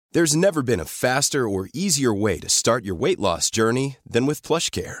There's never been a faster or easier way to start your weight loss journey than with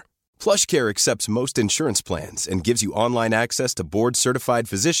PlushCare. PlushCare accepts most insurance plans and gives you online access to board-certified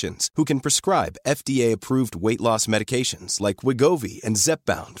physicians who can prescribe FDA-approved weight loss medications like Wegovy and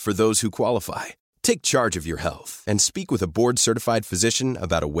Zepbound for those who qualify. Take charge of your health and speak with a board-certified physician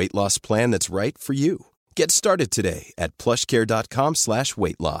about a weight loss plan that's right for you. Get started today at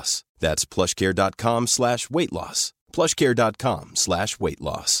plushcare.com/weight-loss. That's plushcare.com/weight-loss.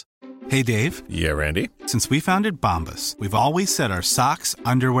 plushcare.com/weight-loss. Hey, Dave. Yeah, Randy. Since we founded Bombas, we've always said our socks,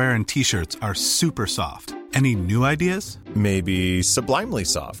 underwear, and T-shirts are super soft. Any new ideas? Maybe sublimely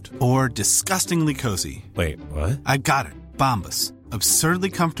soft. Or disgustingly cozy. Wait, what? I got it. Bombas. Absurdly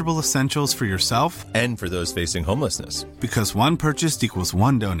comfortable essentials for yourself and for those facing homelessness. Because one purchased equals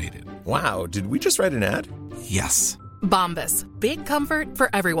one donated. Wow, did we just write an ad? Yes. Bombas. Big comfort for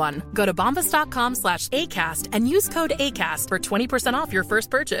everyone. Go to bombas.com/ACAST and use code ACAST for 20% off your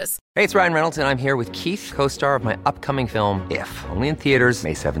first purchase. Hey, it's Ryan Reynolds, and I'm here with Keith, co-star of my upcoming film, If, only in theaters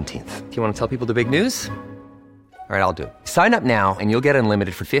May 17th. Do you want to tell people the big news? All right, I'll do it. Sign up now and you'll get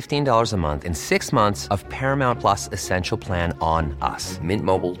unlimited for $15 a month and 6 months of Paramount Plus Essential Plan on us.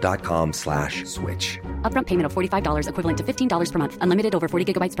 MintMobile.com/switch. Upfront payment of $45 equivalent to $15 per month. Unlimited over 40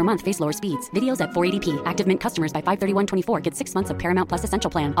 gigabytes per month. Face lower speeds. Videos at 480p. Active Mint customers by 531.24 get 6 months of Paramount Plus Essential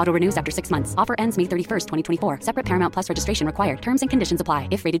Plan. Auto renews after 6 months. Offer ends May 31st, 2024. Separate Paramount Plus registration required. Terms and conditions apply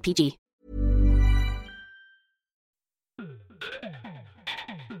if rated PG.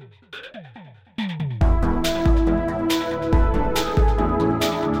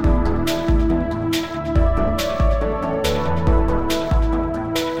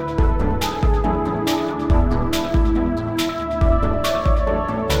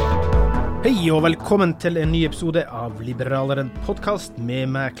 Hei og velkommen til en ny episode av Liberaleren podcast med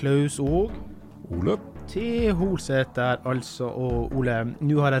meg Klaus og Ole. Til Holset der altså, og Ole,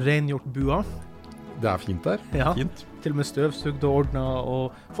 nå har jeg rengjort bua. Det fint der, ja, fint. Til og med støvsugd og ordnet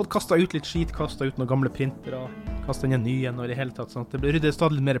og fått kastet ut litt skit, kastet ut noen gamle printere, kastet inn en ny en og i det hele tatt, sånn at det blir ryddet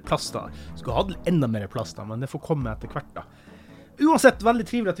stadig litt mer plass da. Skulle ha enda mer plass da, men det får komme etter hvert da. Uansett, veldig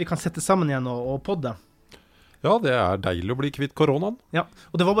trivelig at vi kan sette sammen igjen og podde. Ja, det deilig å bli kvitt koronaen. Ja,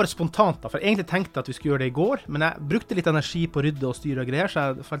 og det var bare spontant da, for jeg egentlig tenkte at vi skulle gjøre det i går, men jeg brukte litt energi på å rydde og styre og greier, så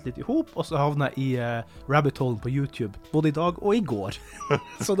jeg falt litt ihop, og så havnet jeg i rabbit hole på YouTube, både i dag og i går.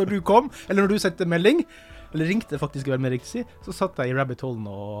 Så når du kom, eller når du sendte melding, eller ringte faktisk vel mer riktig si, så satt jeg i rabbit hole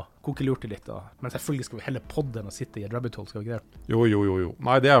og kokelurte litt da. Men selvfølgelig skal vi heller podde enn å sitte i et rabbit hole, skal vi greie? Jo.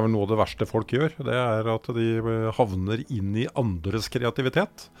 Nei, det vel noe av det verste folk gjør. Det at de havner inn i andres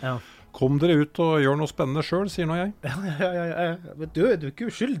kreativitet. Ja. Kom dere ut og gjør noe spennende selv, sier nå jeg. Ja. Du ikke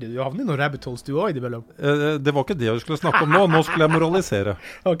uskyldig, du havner i noen rabbit holes du også i det mellom. Det var ikke det jeg skulle snakke om nå, nå skulle jeg moralisere.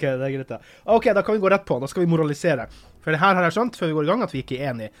 Ok, det greit da. Ok, da kan vi gå rett på, da skal vi moralisere. For det her har jeg skjønt, før vi går i gang, at vi ikke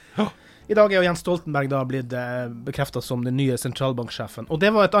enige. Ja. I dag jo Jens Stoltenberg da blitt bekreftet som den nye sentralbanksjefen. Og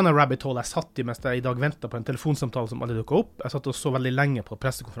det var et annet rabbit hole jeg satt i mens jeg i dag ventet på en telefonsamtale som aldri dukket opp. Jeg satt og så veldig lenge på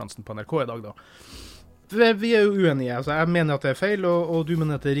pressekonferansen på NRK i dag da. Vi jo uenige, altså jeg mener at det feil, og du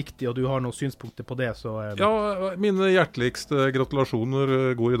mener at det riktig, og du har noen synspunkter på det, så... Ja, mine hjerteligste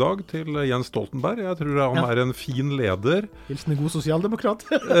gratulasjoner går i dag til Jens Stoltenberg. Jeg tror han en fin leder. Hilsen en god sosialdemokrat.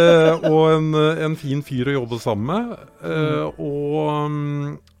 Og en fin fyr å jobbe sammen med.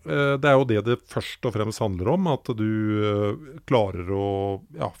 Og det jo det først og fremst handler om, at du klarer å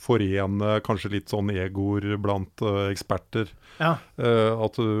forene kanskje litt sånn egoer blant eksperter. Ja.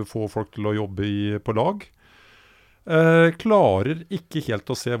 At du får folk til å jobbe på lag. Klarer ikke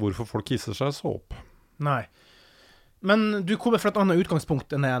helt å se hvorfor folk hisser seg så opp. Nei. Men du kommer fra et annet utgangspunkt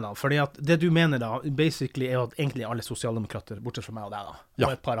enn jeg da, fordi at det du mener da, basically at egentlig alle sosialdemokrater, bortsett fra meg og deg da,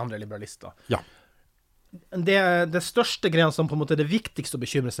 og et par andre liberalister. Ja. Det største greia som på en måte det viktigste å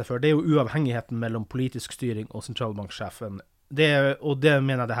bekymre seg for, det jo uavhengigheten mellom politisk styring og sentralbanksjefen. Og det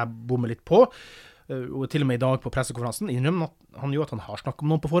mener jeg det her bommer litt på. Og til og med i dag på pressekonferansen innrømmer han jo at han har snakket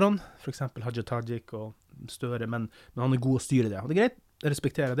om noen på forhånd, for eksempel Hadia Tajik og Støre, men han god å styre det. Og det greit, jeg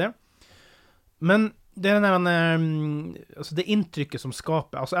respekterer det. Men det altså det inntrykket som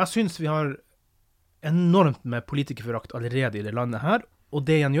skaper, altså jeg synes vi har enormt med politikerforakt allerede i det landet her, og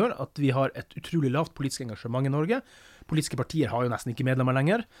det igjen gjør at vi har et utrolig lavt politisk engasjement i Norge. Politiske partier har jo nesten ikke medlemmer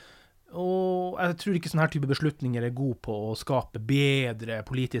lenger. Og jeg tror ikke sånne her type beslutninger god på å skape bedre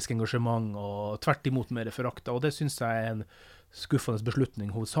politisk engasjement, og tvert imot mer forakt. Og det synes jeg en skuffende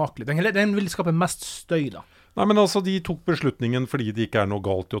beslutning hovedsakelig. Den vil skape mest støy da. Nei, men altså de tok beslutningen fordi det ikke noe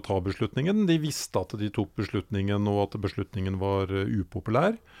galt i å ta beslutningen. De visste at de tok beslutningen, og at beslutningen var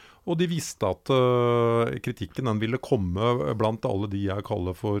upopulær. Og de visste at kritikken den ville komme blant alle de jeg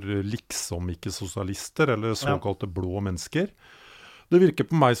kaller for liksom ikke-sosialister, eller såkalte blå mennesker. Det virker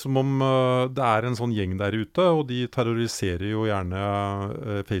på meg som om det en sånn gjeng der ute, og de terroriserer jo gjerne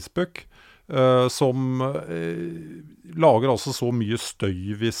Facebook, som lager altså så mye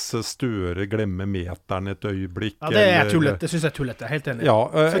støy hvis Støre glemmer meteren et øyeblikk. Ja, det tullete, det synes jeg tullete, helt enig. Ja,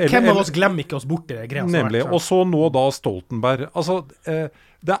 for hvem av oss glemmer ikke oss bort det greia som nemlig, og så nå da Stoltenberg. Altså,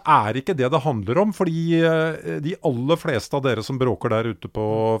 det ikke det handler om, fordi de aller fleste av dere som bråker der ute på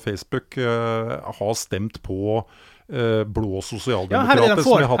Facebook har stemt på blå sosialdemokrater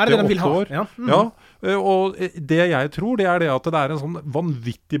som vi har hatt I 8 år. Ja, og det jeg tror, det det at det en sånn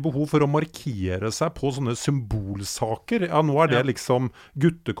vanvittig behov for å markere seg på sånne symbolsaker. Ja, nå det liksom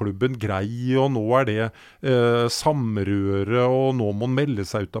gutteklubben grei, og nå det samrøre, og nå må man melde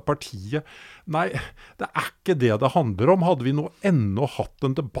seg ut av partiet. Nei, det ikke det handler om. Hadde vi nå ennå hatt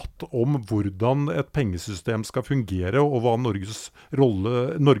en debatt om hvordan et pengesystem skal fungere, og hva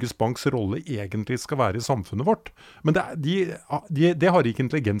Norges Banks rolle egentlig skal være I samfunnet vårt. Men det har ikke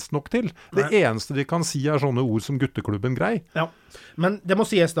intelligens nok til. Det eneste de kan si sånne ord som gutteklubben grei. Ja, men det må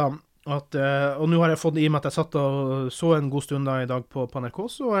sies da, at, og nå har jeg fått I og med at jeg satt og så en god stund da I dag på NRK,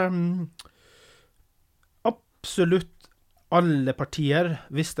 så absolutt alle partier,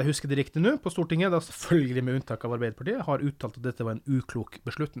 hvis jeg husker det riktig nå, på Stortinget, da selvfølgelig med unntak av Arbeiderpartiet, har uttalt at dette var en uklok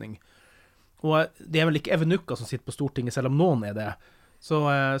beslutning. Og det vel ikke Even Nuka som sitter på Stortinget, selv om noen det. Så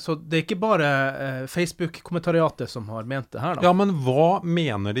det ikke bare Facebook-kommentariatet som har ment det her da. Ja, men hva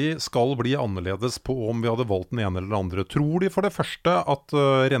mener de skal bli annerledes på om vi hadde valgt den ene eller den andre? Tror de for det første at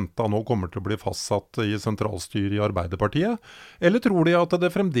renta nå kommer til å bli fastsatt I sentralstyret I Arbeiderpartiet? Eller tror de at det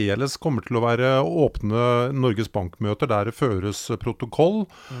fremdeles kommer til å være åpne Norges Bankmøter der det føres protokoll,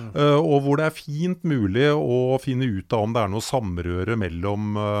 og hvor det fint mulig å finne ut av om det noe samrøre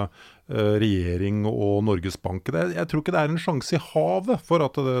mellom regjering og Norges Bank. Jeg tror ikke det en sjanse I havet for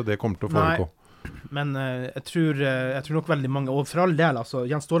at det kommer til å foregå. Nei, men jeg tror nok veldig mange, og for all del, altså,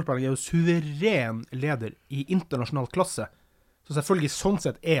 Jens Stoltenberg jo suveren leder I internasjonal klasse, så selvfølgelig sånn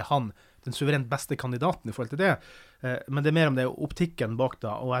sett han den suverent beste kandidaten I forhold til det, men det mer om det optikken bak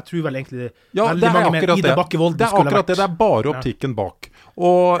da, og jeg tror vel egentlig veldig mange med Ida Bakke Volden det akkurat det, det bare optikken bak.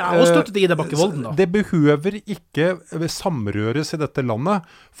 Og støtte til Ida Bakke Volden da. Det behøver ikke samrøres I dette landet,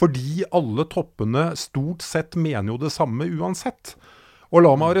 fordi alle toppene stort sett mener jo det samme uansett. Og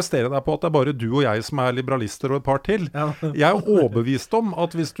la meg arrestere deg på at det bare du og jeg som liberalister og et par til. Jeg overbevist om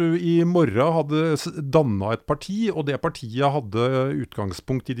at hvis du I morgen hadde dannet et parti, og det partiet hadde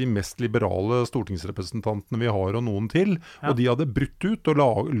utgangspunkt I de mest liberale stortingsrepresentantene vi har og noen til, og de hadde brutt ut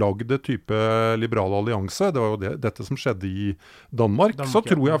og lagd et type liberal allianse, det var jo dette som skjedde I Danmark, så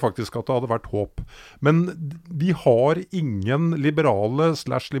tror jeg faktisk at det hadde vært håp. Men vi har ingen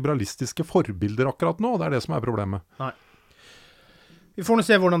liberale/liberalistiske forbilder akkurat nå, det det som problemet. Nei. Vi får nå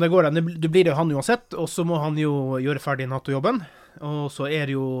se hvordan det går. Det blir det han uansett, og så må han jo gjøre ferdig NATO-jobben. Og så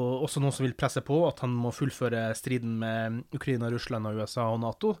det jo også noen som vil presse på at han må fullføre striden med Ukraina, Russland og USA og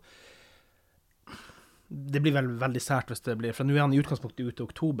NATO. Det blir vel veldig sært hvis det blir, for nå han I utgangspunktet ute I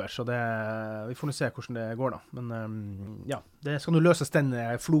oktober, så vi får nå se hvordan det går da. Men ja, det skal nå løses den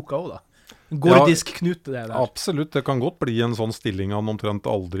floka også da. Gordisk knute det der. Absolutt, det kan godt bli en sånn stilling han omtrent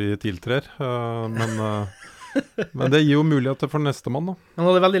aldri tiltrer, men det gir jo muligheter for neste mann da. Han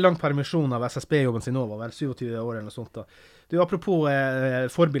hadde veldig lang permisjon av SSB-jobben sin nå, var vel 27 år eller noe sånt da. Du, apropos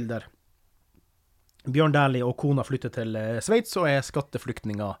forbilder. Bjørn Dæhlie og kona flyttet til Sveits og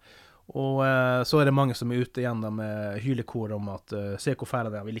skatteflyktninger. Og så det mange som ute igjen da med hylekor om at se hvor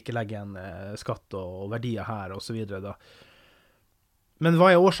fære det vil ikke legge en skatt og verdier her og så videre da. Men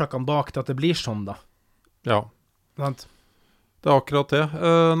hva årsaken bak til at det blir sånn da? Ja. Sant? Det akkurat det.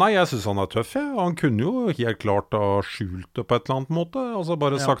 Nei, jeg synes han tøff. Ja. Han kunne jo helt klart ha skjult det på et eller annet måte. Altså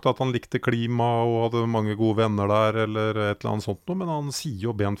bare sagt at han likte klima og hadde mange gode venner der, eller et eller annet sånt noe. Men han sier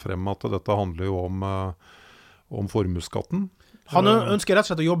jo bent frem at dette handler jo om formuesskatten. Han ønsker rett og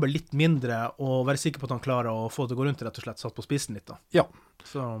slett å jobbe litt mindre og være sikker på at han klarer å få det å gå rundt rett og slett satt på spissen litt da. Ja.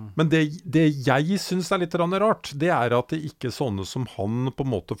 Så. Men det jeg synes litt rart, det at det ikke sånne som han på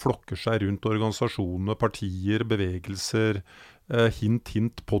en måte flokker seg rundt organisasjoner, partier, bevegelser,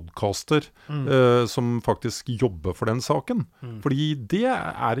 hint podcaster som faktisk jobber for den saken. Fordi det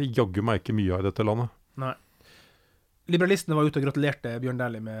jaggu meg ikke mye av I dette landet. Nei. Liberalistene var ute og gratulerte Bjørn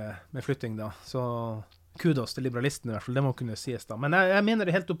Dæhlie med flytting da, så kudos til liberalistene I hvert fall, det må kunne sies da. Men jeg mener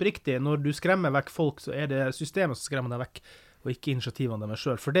det helt oppriktig, når du skremmer vekk folk, så det systemet som skremmer deg vekk, og ikke initiativene deres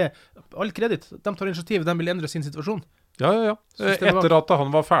selv. For det, all kreditt, de tar initiativ, de vil endre sin situasjon. Ja. Etter at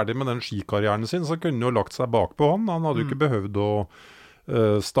han var ferdig med den skikarrieren sin, så kunne han jo lagt seg bak på han. Han hadde jo ikke behøvd å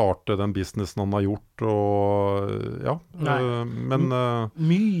starte den businessen han har gjort, og ja. Men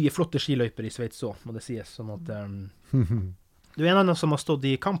mye flotte skiløyper I Sveits også, må det sies, sånn at Du en annen som har stått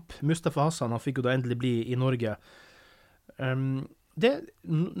I kamp. Mustafa Hassan, han fikk jo da endelig bli I Norge. Det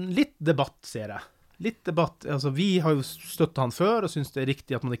litt debatt, ser jeg. Litt debatt. Altså, vi har jo støttet han før, og synes det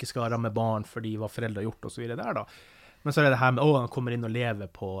riktig at man ikke skal ramme barn fordi hva foreldre har gjort, og så videre der da. Men så det her med, han kommer inn og lever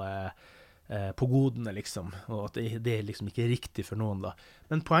på godene, liksom. Og at det liksom ikke riktig for noen, da.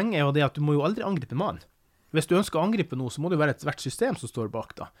 Men poenget jo det at du må jo aldri angripe mannen. Hvis du ønsker å angripe noe, så må det jo være et hvert system som står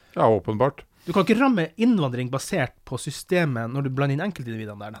bak, da. Ja, åpenbart. Du kan ikke ramme innvandring basert på systemet når du blander inn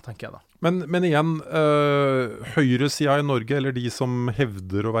enkeltindividene der, tenker jeg da. Men igjen, høyresiden I Norge, eller de som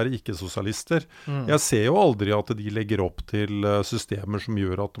hevder å være ikke-sosialister, jeg ser jo aldri at de legger opp til systemer som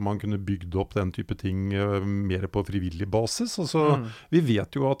gjør at man kunne bygd opp den type ting mer på frivillig basis. Altså, vi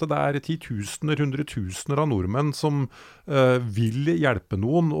vet jo at det titusener, hundretusener av nordmenn som vil hjelpe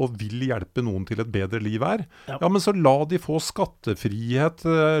noen, og vil hjelpe noen til et bedre liv her. Ja, men så la de få skattefrihet,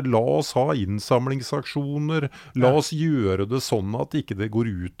 la oss ha innsamlingsaksjoner, la oss gjøre det sånn at ikke det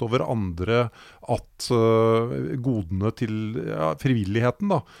går ut over andre, at godene til frivilligheten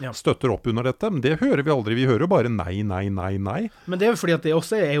da, støtter opp under dette. Men det hører vi aldri, vi hører bare nei, nei, nei, nei. Men det jo fordi at det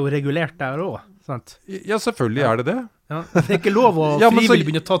også jo regulert der også, sant? Ja, selvfølgelig det. Ja, det ikke lov å frivillig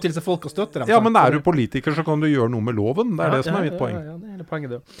begynne å ta til seg folk og støtte dem. Ja, men du politiker, så kan du gjøre noe med loven. Det det som mitt poeng. Ja, det hele poenget,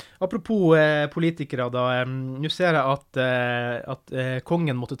 det. Apropos politikere, da. Nå ser jeg at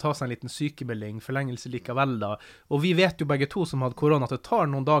kongen måtte ta seg en liten sykemelding, forlengelse likevel, da. Og vi vet jo begge to som hadde korona, at det tar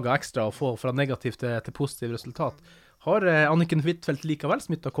noen dager ekstra å få fra negativt til positivt resultat. Har Anniken Huitfeldt likevel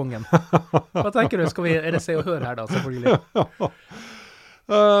smittet kongen? Hva tenker du? Er det Se og Hør her, da, selvfølgelig?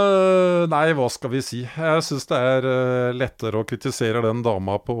 Nei, hva skal vi si? Jeg synes det lettere å kritisere den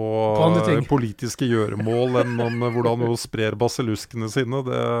dama på politiske gjøremål enn om hvordan hun sprer basilluskene sine.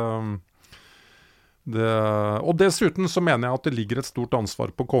 Og dessuten så mener jeg at det ligger et stort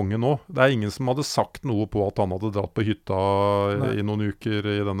ansvar på kongen nå. Det ingen som hadde sagt noe på at han hadde dratt på hytta I noen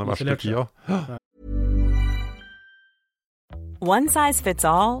uker I denne verste tida. One size fits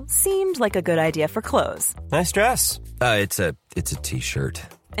all seemed like a good idea for clothes. Nice dress. It's a t-shirt.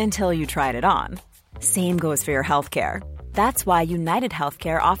 Until you tried it on. Same goes for your healthcare. That's why United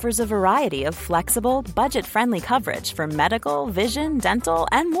Healthcare offers a variety of flexible, budget-friendly coverage for medical, vision, dental,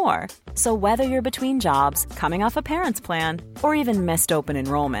 and more. So whether you're between jobs, coming off a parent's plan, or even missed open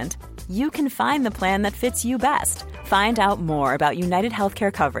enrollment, you can find the plan that fits you best. Find out more about United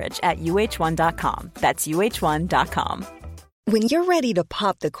Healthcare coverage at uh1.com. That's uh1.com. When you're ready to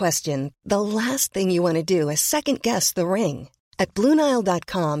pop the question, the last thing you want to do is second-guess the ring. At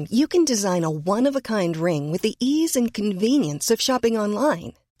BlueNile.com, you can design a one-of-a-kind ring with the ease and convenience of shopping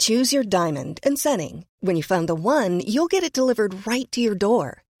online. Choose your diamond and setting. When you find the one, you'll get it delivered right to your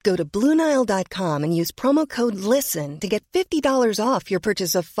door. Go to BlueNile.com and use promo code LISTEN to get $50 off your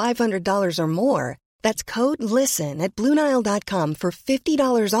purchase of $500 or more. That's code LISTEN at BlueNile.com for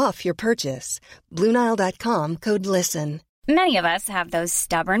 $50 off your purchase. BlueNile.com, code LISTEN. Many of us have those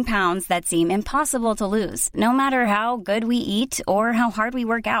stubborn pounds that seem impossible to lose, no matter how good we eat or how hard we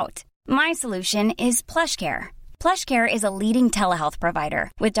work out. My solution is PlushCare. PlushCare is a leading telehealth provider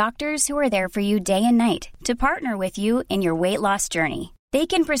with doctors who are there for you day and night to partner with you in your weight loss journey. They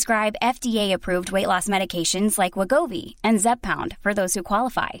can prescribe FDA-approved weight loss medications like Wegovy and Zepbound for those who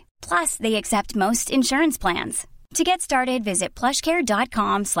qualify. Plus, they accept most insurance plans. To get started, visit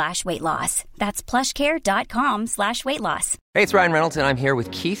plushcare.com/weightloss. That's plushcare.com/weightloss. Hey, it's Ryan Reynolds, and I'm here with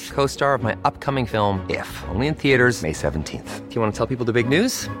Keith, co-star of my upcoming film, If, only in theaters May 17th. Do you want to tell people the big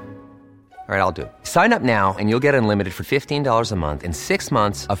news? All right, I'll do it. Sign up now and you'll get unlimited for $15 a month and 6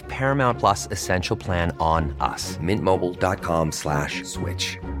 months of Paramount Plus Essential Plan on us.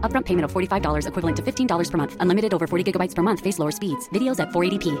 Mintmobile.com/switch. Upfront payment of $45 equivalent to $15 per month. Unlimited over 40 gigabytes per month. Face lower speeds. Videos at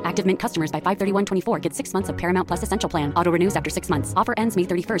 480p. Active Mint customers by 531.24 get 6 months of Paramount Plus Essential Plan. Auto renews after 6 months. Offer ends May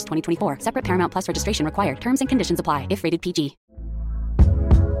 31st, 2024. Separate Paramount Plus registration required. Terms and conditions apply if rated PG.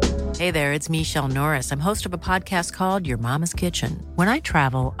 Hey there, it's Michelle Norris. I'm host of a podcast called Your Mama's Kitchen. When I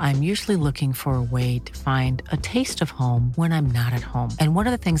travel, I'm usually looking for a way to find a taste of home when I'm not at home. And one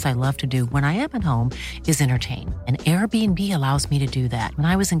of the things I love to do when I am at home is entertain. And Airbnb allows me to do that. When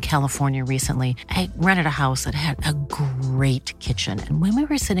I was in California recently, I rented a house that had a great kitchen. And when we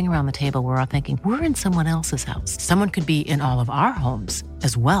were sitting around the table, we're all thinking, we're in someone else's house. Someone could be in all of our homes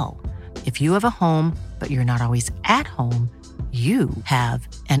as well. If you have a home, but you're not always at home, you have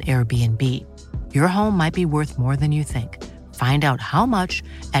an Airbnb. Your home might be worth more than you think. Find out how much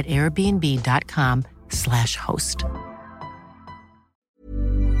at airbnb.com/host.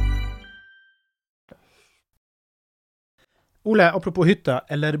 Ole, apropos hytte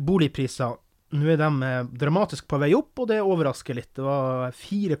eller boligpriser. Nå de dramatisk på vei opp, og det overrasker litt. Det var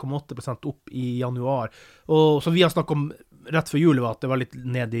 4,8% opp i januar. Og som vi har snakket om rett før jul, var at det var litt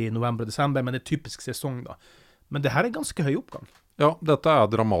ned i november og desember, men det typisk sesong da. Men det her ganske høy oppgang. Ja, dette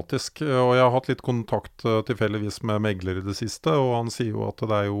dramatisk, og jeg har hatt litt kontakt tilfeldigvis med megler i det siste, og han sier jo at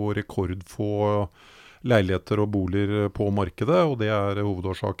det jo rekordfå leiligheter og boliger på markedet, og det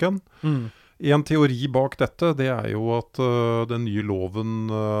hovedårsaken. En teori bak dette, det jo at den nye loven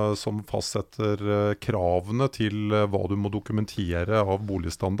som fastsetter kravene til hva du må dokumentere av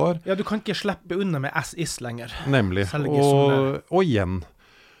boligstandard. Ja, du kan ikke slippe unna med as-is lenger. Nemlig, og igjen,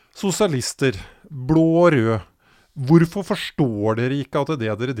 sosialister, blå og rød, hvorfor forstår dere ikke at det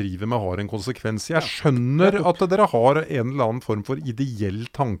dere driver med har en konsekvens? Jeg skjønner at dere har en eller annen form for ideell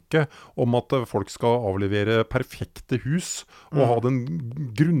tanke om at folk skal avlevere perfekte hus og ha den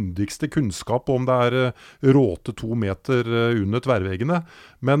grundigste kunnskap om det råte 2 meter under tverrveggene.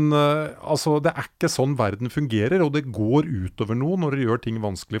 Men altså, det ikke sånn verden fungerer, og det går utover noe når dere gjør ting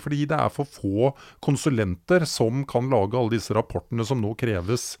vanskelig, fordi det for få konsulenter som kan lage alle disse rapportene som nå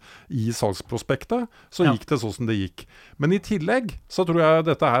kreves i salgsprospektet. Så gikk det sånn som det gikk. Men i tillegg så tror jeg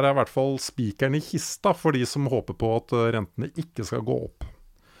dette her I hvert fall spikeren I kista for de som håper på at rentene ikke skal gå opp.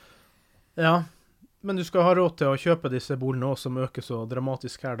 Ja, men du skal ha råd til å kjøpe disse boligene også, som øker så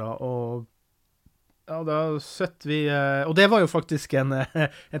dramatisk her da, og ja, da sett vi, og det var jo faktisk en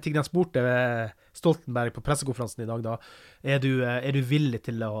ting de spurte Stoltenberg på pressekonferansen I dag da, du villig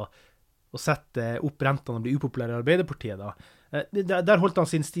til å sette opp rentene og bli upopulær I Arbeiderpartiet da? Der holdt han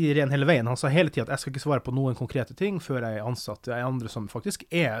sin sti ren hele veien. Han sa hele tiden at jeg skal ikke svare på noen konkrete ting før jeg ansatt andre som faktisk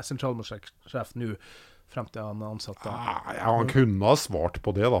sentralbanksjef nå, frem til han ansatt da. Ja, han kunne ha svart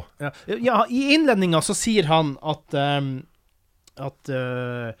på det da. Ja, I innledningen så sier han at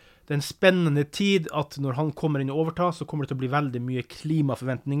det en spennende tid, at når han kommer inn og overtar, så kommer det til å bli veldig mye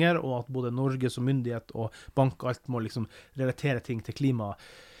klimaforventninger, og at både Norge som myndighet og bank og alt må liksom relatere ting til klima.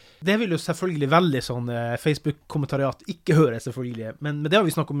 Det vil jo selvfølgelig veldig sånn Facebook-kommentariat ikke høre selvfølgelig, men det har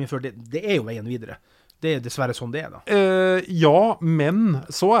vi snakket om før, det jo veien videre. Det dessverre sånn det da. Ja, men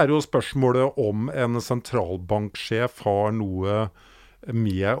så det jo spørsmålet om en sentralbanksjef har noe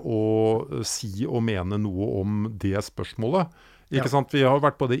med å si og mene noe om det spørsmålet. Ikke sant? Vi har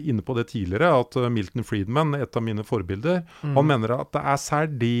vært inne på det tidligere, at Milton Friedman, et av mine forbilder, han mener at det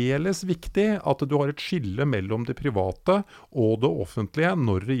særdeles viktig at du har et skille mellom det private og det offentlige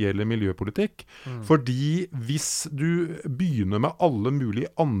når det gjelder miljøpolitikk. Fordi hvis du begynner med alle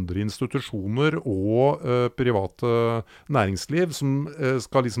mulige andre institusjoner og private næringsliv som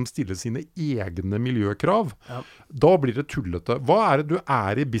skal liksom stille sine egne miljøkrav, da blir det tullete. Hva det du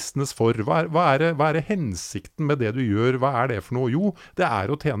I business for? Hva det hensikten med det du gjør? Hva det for noe? Jo, det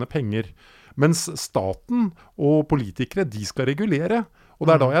å tjene penger. Mens staten og politikere, de skal regulere. Og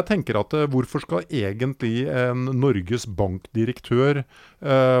det da jeg tenker at hvorfor skal egentlig en Norges bankdirektør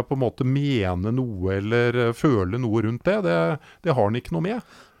på en måte mene noe eller føle noe rundt det? Det har han ikke noe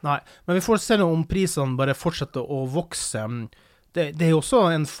med. Nei, men vi får se om prisene bare fortsetter å vokse. Det jo også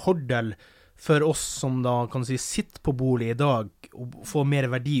en fordel for oss som da kan si sitter på bolig I dag og få mer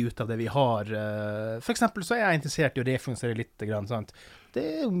verdi ut av det vi har. For eksempel så jeg interessert I å refinansiere litt grann, sant? Det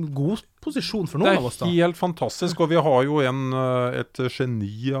en god posisjon for noen av oss da. Det helt fantastisk, og vi har jo et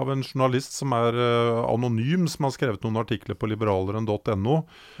geni av en journalist som anonym, som har skrevet noen artikler på liberaleren.no,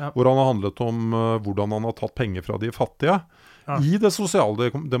 hvor han har handlet om hvordan han har tatt penger fra de fattige. I det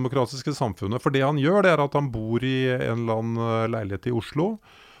sosialdemokratiske samfunnet. For det han gjør, det at han bor I en eller annen leilighet I Oslo,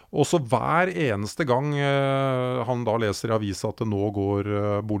 og så hver eneste gang han da leser I avisa at nå går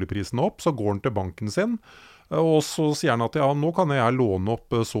boligprisen opp, så går han til banken sin, og så sier han at ja, nå kan jeg låne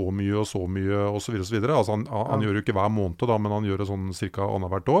opp så mye og så videre. Altså han gjør jo ikke hver måned da, men han gjør det sånn cirka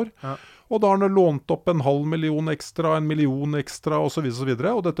annethvert år. Og da har han lånt opp 500 000 ekstra, 1 million ekstra og så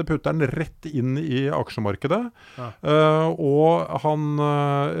videre, og dette putter han rett inn I aksjemarkedet. Og han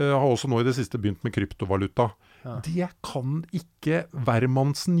har også nå I det siste begynt med kryptovaluta. Det kan ikke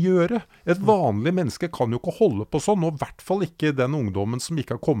hvermannsen gjøre. Et vanlig menneske kan jo ikke holde på sånn, og I hvert fall ikke den ungdommen som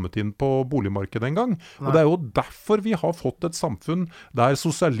ikke har kommet inn på boligmarkedet en gang. Og det jo derfor vi har fått et samfunn der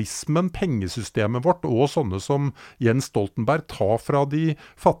sosialismen, pengesystemet vårt og sånne som Jens Stoltenberg tar fra de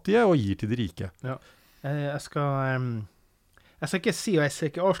fattige og gir til de rike. Ja. Jeg skal ikke si, og jeg skal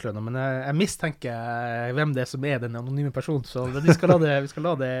ikke avsløre noe, men jeg mistenker hvem det som den anonyme personen, så vi skal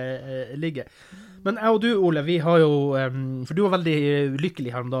la det ligge. Men jeg og du, Ole, vi har jo, for du var veldig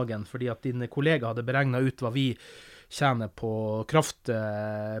lykkelig her om dagen, fordi at din kollega hadde beregnet ut hva vi tjener på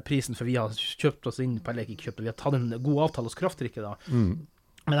kraftprisen, for vi har kjøpt oss inn på, eller ikke kjøpt, vi har tatt en god avtale hos Kraftrike da.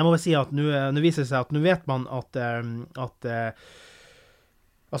 Men jeg må bare si at nå viser det seg at nå vet man at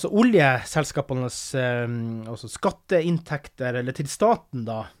Altså oljeselskapenes altså skatteinntekter, eller til staten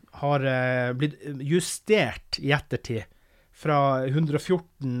da, har blitt justert I ettertid fra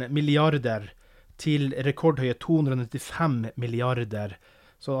 114 milliarder til rekordhøye 295 milliarder.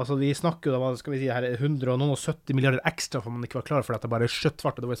 Så altså, vi snakker da, hva skal vi si her, 170 milliarder ekstra for man ikke var klar for at det bare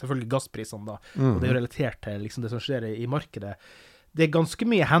skjøttvart, og det var selvfølgelig gassprisene da, og det relatert til liksom, det som skjer I markedet. Det ganske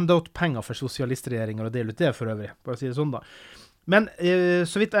mye handout-penger for sosialistregjeringer, og det litt det for øvrig, bare å si det sånn da. Men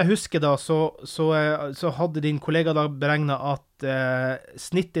så vidt jeg husker da, så hadde din kollega da beregnet at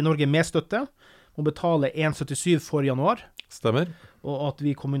snittet I Norge med støtte må betale 1,77 for januar. Stemmer. Og at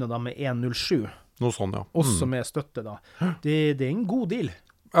vi kom unna da med 1,07. Noe sånn, ja. Også med støtte da. Det en god deal.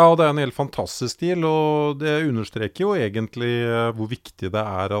 Ja, det en helt fantastisk deal, og det understreker jo egentlig hvor viktig det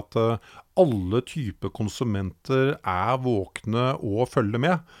at alle typer konsumenter våkne og følger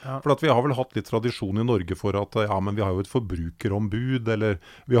med. Ja. For at vi har vel hatt litt tradisjon I Norge for at ja, men vi har jo et forbrukerombud, eller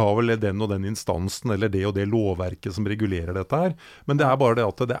vi har vel den og den instansen, eller det og det lovverket som regulerer dette her. Men det bare det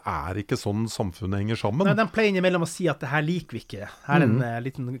at det ikke sånn samfunnet henger sammen. Nei, den pleier imellom å si at det her liker vi ikke. Her en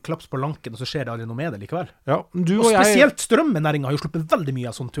liten klaps på lanken, og så skjer det aldri noe med det likevel. Ja, og spesielt strømmenæringen har jo sluppet veldig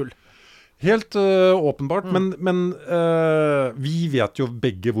mye av sånn tull. Helt åpenbart, men vi vet jo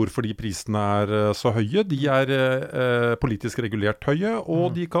begge hvorfor de prisene så høye. De politisk regulert høye,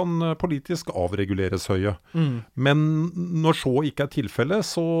 og de kan politisk avreguleres høye. Men når så ikke tilfellet,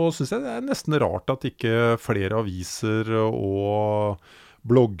 så synes jeg det nesten rart at ikke flere aviser og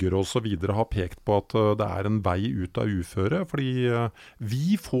blogger og så videre har pekt på at det en vei ut av uføre, fordi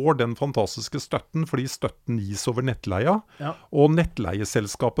vi får den fantastiske støtten, fordi støtten gis over nettleia, og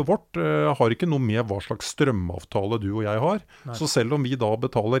nettleieselskapet vårt har ikke noe med hva slags strømavtale du og jeg har. Nei. Så selv om vi da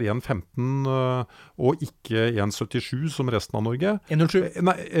betaler 1,15 og ikke 1,77 som resten av Norge, 1,07?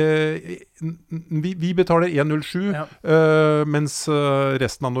 Nei, vi betaler 1,07, mens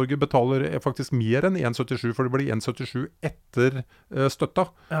resten av Norge betaler faktisk mer enn 1,77, for det blir 1,77 etter støtte.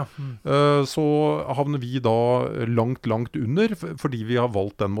 Ja. Så havner vi da langt under, fordi vi har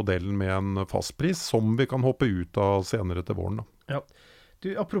valgt den modellen med en fastpris som vi kan hoppe ut av senere til våren. Da. Ja.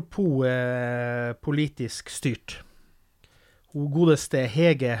 Du, apropos politisk styrt. Hun godeste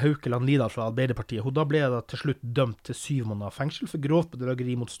Hege Haukeland Lidahl fra Arbeiderpartiet, hun da ble da til slutt dømt til 7 måneder fengsel for grovt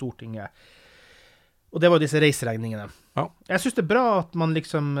bedrageri mot Stortinget. Og det var disse reiseregningene. Ja. Jeg synes det bra at man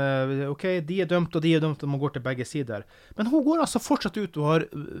liksom, ok, de dømt, og man går til begge sider. Men hun går altså fortsatt ut og har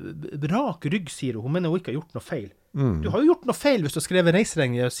rak rygg, sier hun. Hun mener hun ikke har gjort noe feil. Du har jo gjort noe feil hvis du har skrevet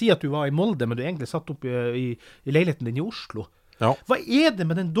reiseregninger og sier at du var I Molde, men du egentlig satt opp I leiligheten din I Oslo. Ja. Hva det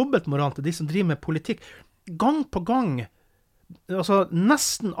med den dobbeltmoralen til de som driver med politikk? Gang på gang, altså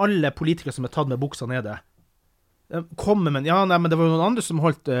nesten alle politikere som tatt med buksa nede, kommer, men men det var jo noen andre som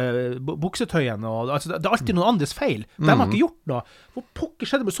holdt buksetøyen, og altså, det alltid noen andres feil. De har ikke gjort noe. Hvor pokker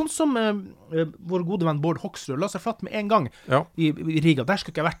skjedde det? Sånn som vår gode venn Bård Hoksrud la seg flatt med en gang I Riga. Der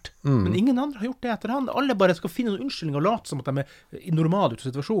skulle ikke ha vært. Men ingen andre har gjort det etter han. Alle bare skal finne noen unnskyldninger og late som at de I normal ut av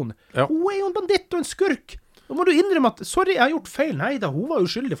situasjonen. Hun jo en banditt og en skurk. Da må du innrømme at, sorry, jeg har gjort feil. Nei da, hun var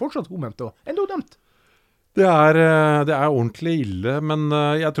jo skyldig fortsatt, hun mente også. Enda hun dømt. Det ordentlig ille, men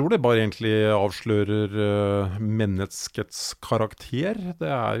jeg tror det bare egentlig avslører menneskets karakter.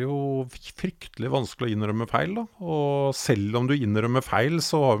 Det jo fryktelig vanskelig å innrømme feil, da. Og selv om du innrømmer feil,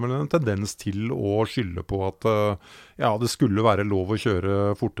 så har man en tendens til å skylde på at det skulle være lov å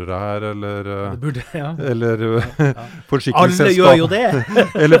kjøre fortere her, eller det burde, eller forsikringsselskapet. Alle gjør jo det.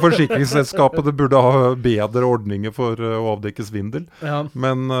 Eller forsikringsselskapet, det burde ha bedre ordninger for å avdekke svindel. Ja.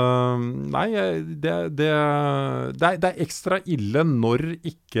 Men nei, det ekstra ille når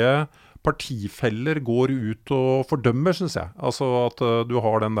ikke partifeller går ut og fordømmer, synes jeg. Altså at du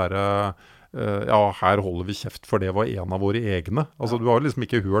har den der her holder vi kjeft, for det var en av våre egne. Altså du har liksom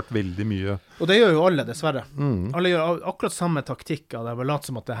ikke hørt veldig mye. Og det gjør jo alle, dessverre. Alle gjør akkurat samme taktikk, og det lat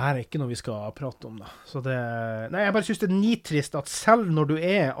som at det her ikke noe vi skal prate om da. Så det, nei, jeg bare synes det nitrist at selv når du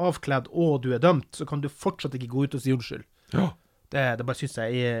avkledd og du dømt, så kan du fortsatt ikke gå ut og si unnskyld. Ja. Det bare synes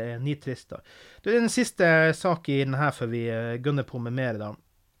jeg nitrist da. Det den siste sak I denne her, før vi gunner på med mer da.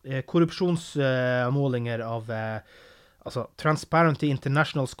 Korrupsjonsmålinger av altså Transparency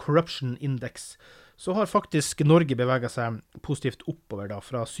International's Corruption Index, så har faktisk Norge beveget seg positivt oppover da,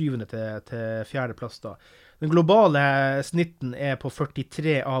 fra 7. til 4. plass da. Den globale snitten på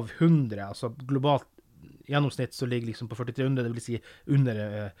 43 av 100, altså globalt gjennomsnitt så ligger liksom på 4300, det vil si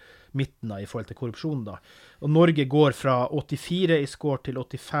under midten da, I forhold til korrupsjon da. Og Norge går fra 84 I score til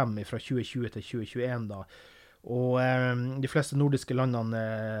 85 fra 2020 til 2021 da. Og de fleste nordiske landene,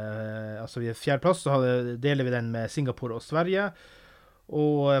 altså vi 4. plass, så deler vi den med Singapore og Sverige.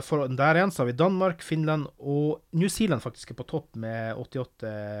 Og der igjen så har vi Danmark, Finland og New Zealand faktisk på topp med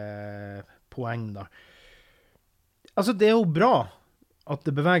 88 poeng da. Altså det jo bra at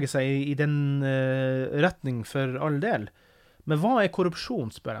det beveger seg i den retning for all del. Men hva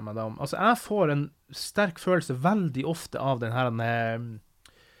korrupsjon, spør jeg meg da om? Altså jeg får en sterk følelse veldig ofte av den her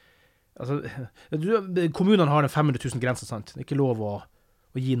kommunene har en 500 000 grenser, sant? Det ikke lov å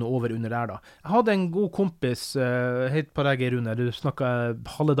gi noe over under der da. Jeg hadde en god kompis, helt på deg Rune, du snakket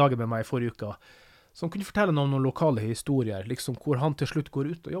halve dagen med meg I forrige uka, som kunne fortelle noen lokale historier, liksom hvor han til slutt går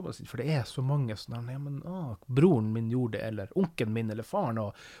ut og jobber sitt, for det så mange sånne, broren min gjorde det, eller onkelen min, eller faren,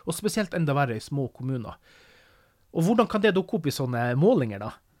 og spesielt enda verre I små kommuner. Og hvordan kan det dukke opp I sånne målinger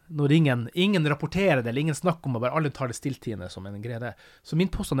da? Når ingen rapporterer det, eller ingen snakker om det, bare alle tar det stilltiende som en greie. Så min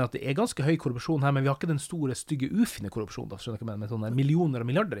påstand at det ganske høy korrupsjon her, men vi har ikke den store, stygge, ufine korrupsjonen, da, skjønner du, med sånne millioner og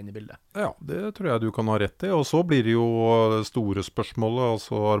milliarder inn I bildet. Ja, det tror jeg du kan ha rett I, og så blir det jo det store spørsmålet,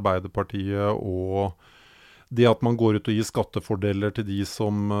 altså Arbeiderpartiet og det at man går ut og gir skattefordeler til de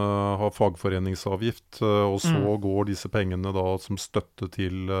som har fagforeningsavgift, og så går disse pengene da som støtte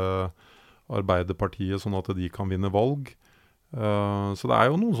til Arbeiderpartiet, sånn at de kan vinne valg. Så det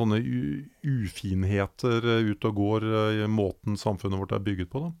jo noen sånne ufinheter ut og går I måten samfunnet vårt bygget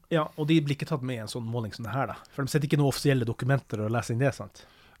på da. Ja, og de blir ikke tatt med I en sånn måling som det her da. For de setter ikke noen offisielle dokumenter og leser inn det, sant?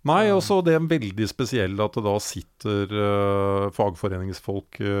 Nei, og så det veldig spesielle at det da sitter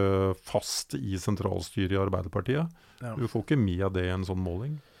fagforeningsfolk fast I sentralstyret I Arbeiderpartiet. Ja. Du får ikke med det I en sånn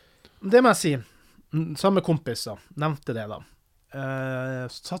måling. Det må jeg si. Samme kompis da, nevnte det da.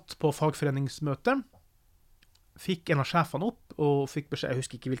 Satt på fagforeningsmøte, fikk en av sjefene opp, og fikk beskjed, jeg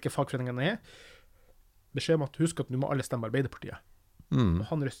husker ikke hvilke fagforeninger det beskjed om at husk at du må alle stemme Arbeiderpartiet. Og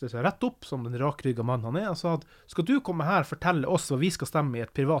han rystet seg rett opp, som den rakrygget mann han og sa at, skal du komme her og fortelle oss hva vi skal stemme I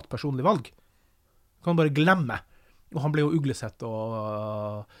et privat personlig valg? Kan bare glemme. Og han ble jo uglesett,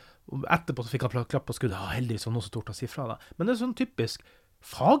 og etterpå så fikk han klapp på skuddet. Heldigvis var noen som torde å si fra da. Men det sånn typisk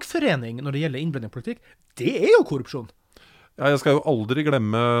fagforening når det gjelder innblanding I politikk, det jo korrupsjon. Ja, jeg skal jo aldri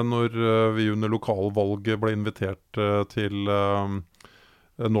glemme når vi under lokalvalget ble invitert til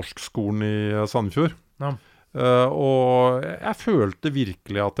norskskolen I Sandefjord. Ja. Og jeg følte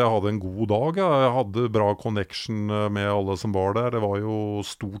virkelig at jeg hadde en god dag. Jeg hadde bra connection med alle som var der. Det var jo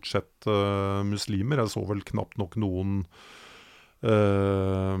stort sett muslimer. Jeg så vel knapt nok noen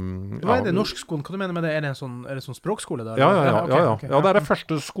Hva det norskskolen? Hva du mener med det? Det en sånn språkskole der? Ja, det den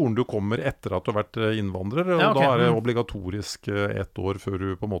første skolen du kommer etter at du har vært innvandrer, og da det obligatorisk 1 år før du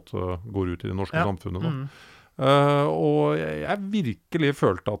på en måte går ut I det norske samfunnet da. Og jeg virkelig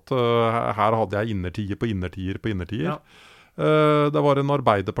følte at her hadde jeg innertier på innertier. Det var en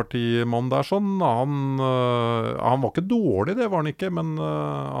Arbeiderpartimann der sånn, han var ikke dårlig, det var han ikke, men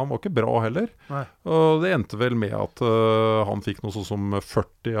han var ikke bra heller. Nei. Og det endte vel med at han fikk noe sånn som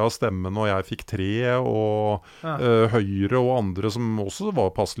 40 av stemmen, og jeg fikk 3, og Høyre og andre som også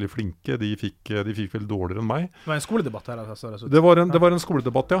var passelig flinke, de fikk vel dårligere enn meg. Det var en skoledebatt her? Altså. Det var en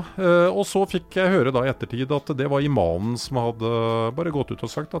skoledebatt, ja. Og så fikk jeg høre da I ettertid at det var imamen som hadde bare gått ut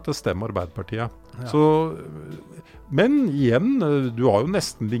og sagt at det stemmer Arbeiderpartiet. Ja. Så, men igjen, du har jo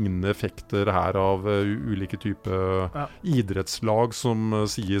nesten lignende effekter her av ulike typer idrettslag som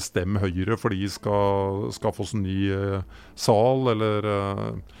sier stem Høyre fordi de skal få sånn ny sal, eller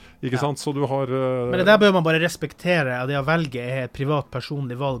ikke sant? Så du har Men det der bør man bare respektere, at det å velge et privat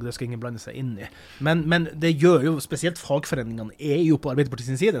personlig valg, det skal ingen blande seg inn I. Men det gjør jo, spesielt fagforeningene jo på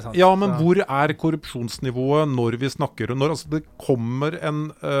Arbeiderpartiet sin side, sant? Ja, men hvor korrupsjonsnivået når vi snakker, når altså, det kommer en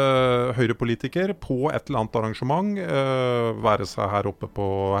høyrepolitiker på et eller annet arrangement, være seg her oppe på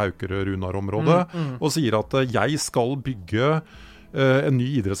Haukerød-Runar-området, og sier at jeg skal bygge en ny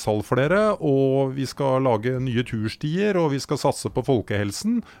idrettshall for dere, og vi skal lage nye turstier, og vi skal satse på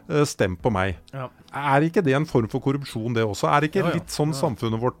folkehelsen. Stem på meg. Ja. Ikke det en form for korrupsjon det også? Ikke litt sånn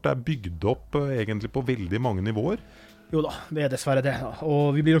samfunnet vårt bygd opp egentlig på veldig mange nivåer? Jo da, det dessverre det.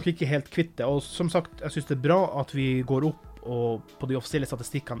 Og vi blir nok ikke helt kvitt det. Og som sagt, jeg synes det bra at vi går opp og på de offisielle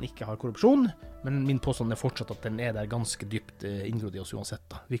statistikkene ikke har korrupsjon, men min påstand fortsatt at den der ganske dypt inngrodd I oss uansett.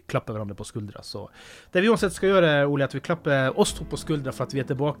 Da. Vi klapper hverandre på skuldra, så det vi uansett skal gjøre, Ole, at vi klapper oss to på skuldra for at vi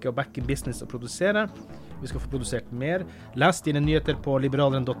tilbake og back in business og produsere. Vi skal få produsert mer. Les dine nyheter på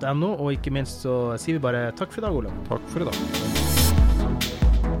liberaleren.no, og ikke minst så sier vi bare takk for I dag, Ole. Takk for I dag.